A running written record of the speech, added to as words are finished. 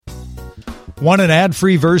Want an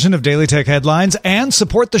ad-free version of Daily Tech Headlines and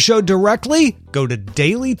support the show directly? Go to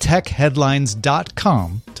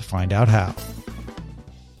dailytechheadlines.com to find out how.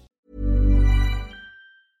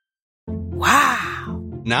 Wow.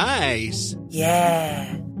 Nice.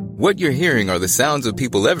 Yeah. What you're hearing are the sounds of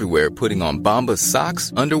people everywhere putting on Bombas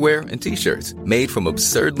socks, underwear, and T-shirts made from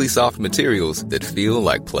absurdly soft materials that feel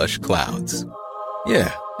like plush clouds.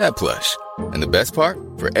 Yeah, that plush. And the best part?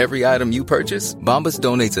 For every item you purchase, Bombas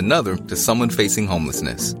donates another to someone facing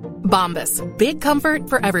homelessness. Bombas. Big comfort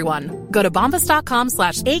for everyone. Go to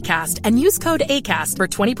bombas.com/ACAST and use code ACAST for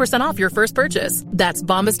 20% off your first purchase. That's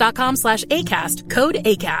bombas.com/ACAST. Code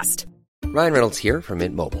ACAST. Ryan Reynolds here from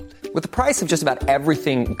Mint Mobile. With the price of just about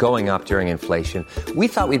everything going up during inflation, we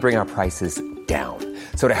thought we'd bring our prices down.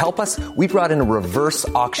 So to help us, we brought in a reverse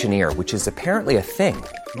auctioneer, which is apparently a thing.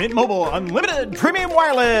 Mint Mobile Unlimited Premium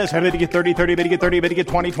Wireless. How to get 30, 30, bit to get 30, bit to get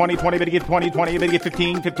 20, 20, 20, bit to get 20, 20, bit to get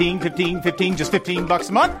 15, 15, 15, 15, just $15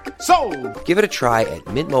 a month? Sold! Give it a try at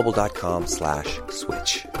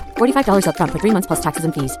mintmobile.com/switch. $45 up front for 3 months plus taxes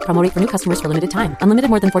and fees. Promo rate for new customers for limited time. Unlimited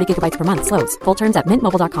more than 40 gigabytes per month. Slows full terms at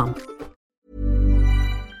mintmobile.com.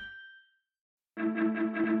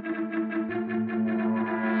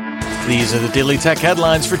 These are the Daily Tech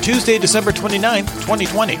Headlines for Tuesday, December 29th,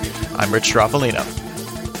 2020. I'm Rich Stroffolino.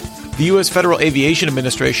 The U.S. Federal Aviation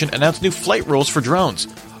Administration announced new flight rules for drones.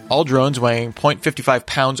 All drones weighing 0.55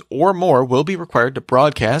 pounds or more will be required to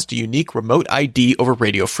broadcast a unique remote ID over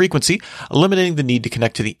radio frequency, eliminating the need to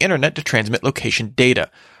connect to the internet to transmit location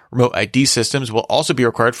data. Remote ID systems will also be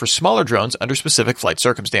required for smaller drones under specific flight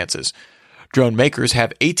circumstances. Drone makers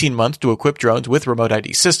have 18 months to equip drones with remote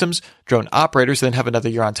ID systems. Drone operators then have another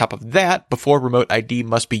year on top of that before remote ID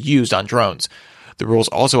must be used on drones. The rules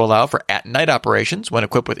also allow for at-night operations when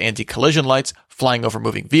equipped with anti-collision lights, flying over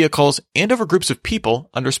moving vehicles, and over groups of people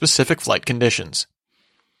under specific flight conditions.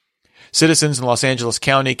 Citizens in Los Angeles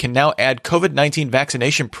County can now add COVID-19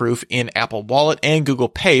 vaccination proof in Apple Wallet and Google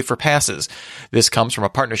Pay for passes. This comes from a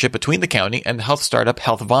partnership between the county and the health startup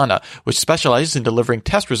Healthvana, which specializes in delivering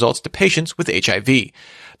test results to patients with HIV.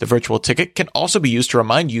 The virtual ticket can also be used to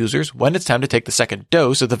remind users when it's time to take the second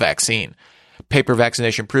dose of the vaccine. Paper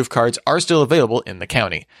vaccination proof cards are still available in the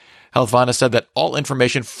county. Healthvana said that all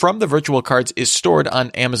information from the virtual cards is stored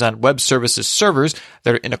on Amazon Web Services servers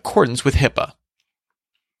that are in accordance with HIPAA.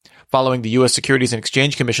 Following the U.S. Securities and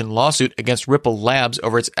Exchange Commission lawsuit against Ripple Labs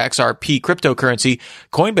over its XRP cryptocurrency,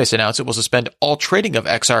 Coinbase announced it will suspend all trading of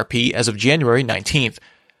XRP as of January 19th.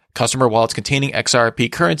 Customer wallets containing XRP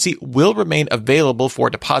currency will remain available for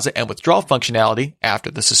deposit and withdrawal functionality after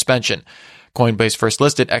the suspension. Coinbase first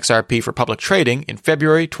listed XRP for public trading in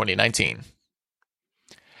February 2019.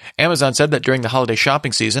 Amazon said that during the holiday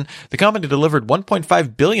shopping season, the company delivered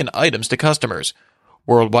 1.5 billion items to customers.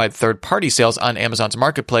 Worldwide third-party sales on Amazon's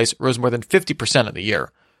marketplace rose more than 50% of the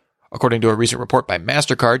year. According to a recent report by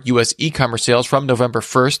MasterCard, U.S. e-commerce sales from November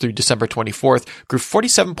 1st through December 24th grew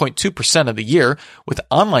 47.2% of the year, with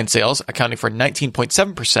online sales accounting for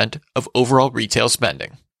 19.7% of overall retail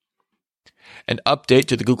spending. An update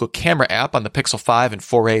to the Google Camera app on the Pixel 5 and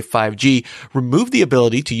 4a 5G removed the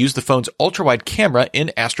ability to use the phone's ultra-wide camera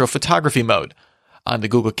in astrophotography mode. On the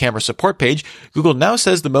Google Camera support page, Google now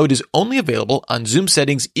says the mode is only available on zoom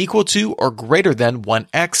settings equal to or greater than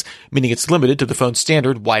 1x, meaning it's limited to the phone's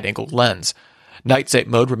standard wide-angle lens. Night sight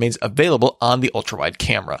mode remains available on the ultra-wide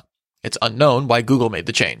camera. It's unknown why Google made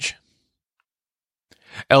the change.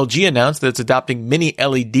 LG announced that it's adopting mini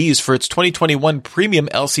LEDs for its 2021 premium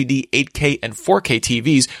LCD 8K and 4K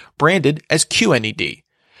TVs branded as QNED.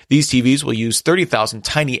 These TVs will use 30,000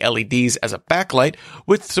 tiny LEDs as a backlight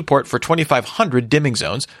with support for 2,500 dimming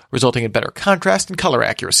zones, resulting in better contrast and color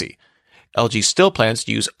accuracy. LG still plans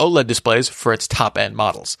to use OLED displays for its top-end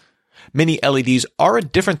models. Mini LEDs are a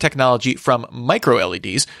different technology from micro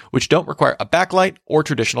LEDs, which don't require a backlight or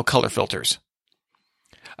traditional color filters.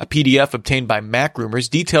 A PDF obtained by MacRumors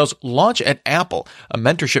details Launch at Apple, a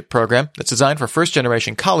mentorship program that's designed for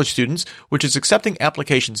first-generation college students, which is accepting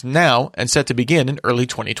applications now and set to begin in early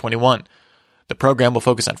 2021. The program will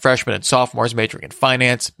focus on freshmen and sophomores majoring in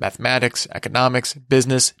finance, mathematics, economics,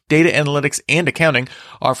 business, data analytics, and accounting,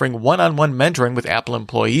 offering one-on-one mentoring with Apple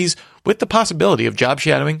employees with the possibility of job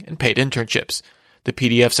shadowing and paid internships. The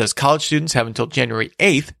PDF says college students have until January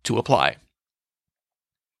 8th to apply.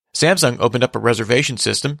 Samsung opened up a reservation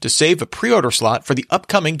system to save a pre-order slot for the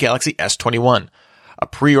upcoming Galaxy S21. A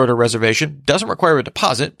pre-order reservation doesn't require a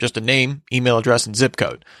deposit, just a name, email address, and zip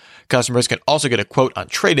code. Customers can also get a quote on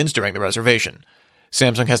trade-ins during the reservation.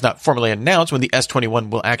 Samsung has not formally announced when the S21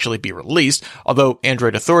 will actually be released, although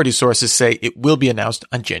Android Authority sources say it will be announced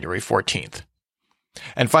on January 14th.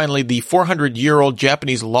 And finally, the 400-year-old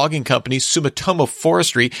Japanese logging company Sumitomo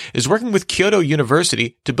Forestry is working with Kyoto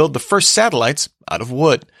University to build the first satellites out of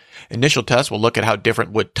wood. Initial tests will look at how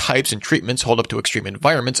different wood types and treatments hold up to extreme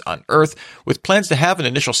environments on Earth, with plans to have an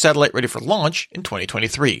initial satellite ready for launch in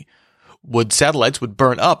 2023. Wood satellites would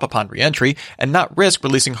burn up upon re-entry and not risk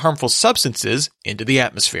releasing harmful substances into the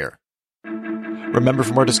atmosphere. Remember,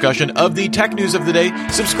 for more discussion of the tech news of the day,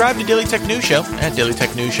 subscribe to Daily Tech News Show at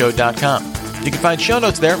dailytechnewsshow.com. You can find show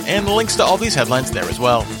notes there and links to all these headlines there as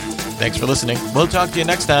well. Thanks for listening. We'll talk to you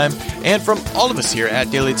next time. And from all of us here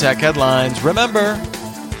at Daily Tech Headlines, remember,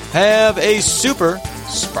 have a super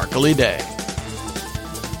sparkly day.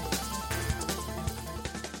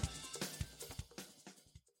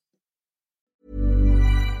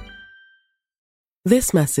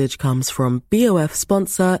 This message comes from BOF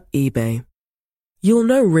sponsor eBay. You'll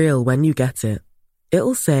know real when you get it.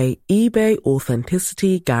 It'll say eBay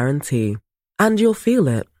Authenticity Guarantee. And you'll feel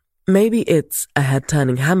it. Maybe it's a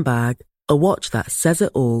head-turning handbag, a watch that says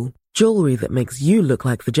it all, jewelry that makes you look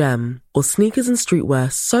like the gem, or sneakers and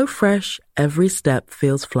streetwear so fresh every step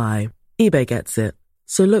feels fly. eBay gets it.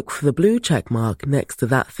 So look for the blue check mark next to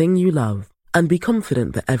that thing you love. And be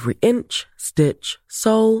confident that every inch, stitch,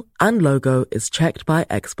 sole, and logo is checked by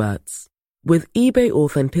experts. With eBay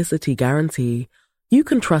Authenticity Guarantee, you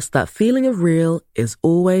can trust that feeling of real is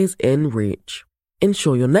always in reach.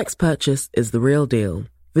 Ensure your next purchase is the real deal.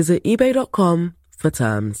 Visit eBay.com for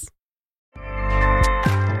terms.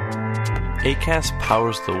 Acast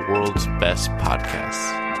powers the world's best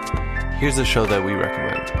podcasts. Here's a show that we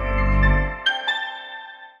recommend.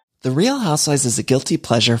 The Real Housewives is a guilty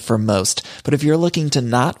pleasure for most, but if you're looking to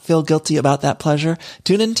not feel guilty about that pleasure,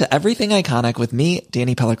 tune in to Everything Iconic with me,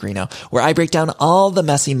 Danny Pellegrino, where I break down all the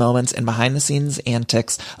messy moments and behind-the-scenes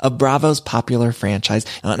antics of Bravo's popular franchise.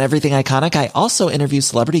 And on Everything Iconic, I also interview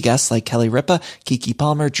celebrity guests like Kelly Ripa, Keke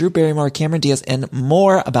Palmer, Drew Barrymore, Cameron Diaz, and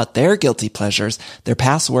more about their guilty pleasures, their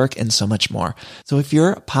past work, and so much more. So if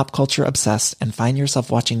you're pop culture obsessed and find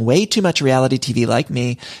yourself watching way too much reality TV like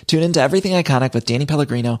me, tune in to Everything Iconic with Danny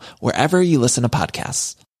Pellegrino, wherever you listen to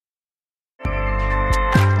podcasts.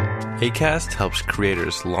 Acast helps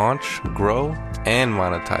creators launch, grow, and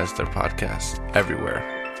monetize their podcasts everywhere.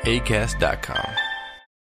 Acast.com.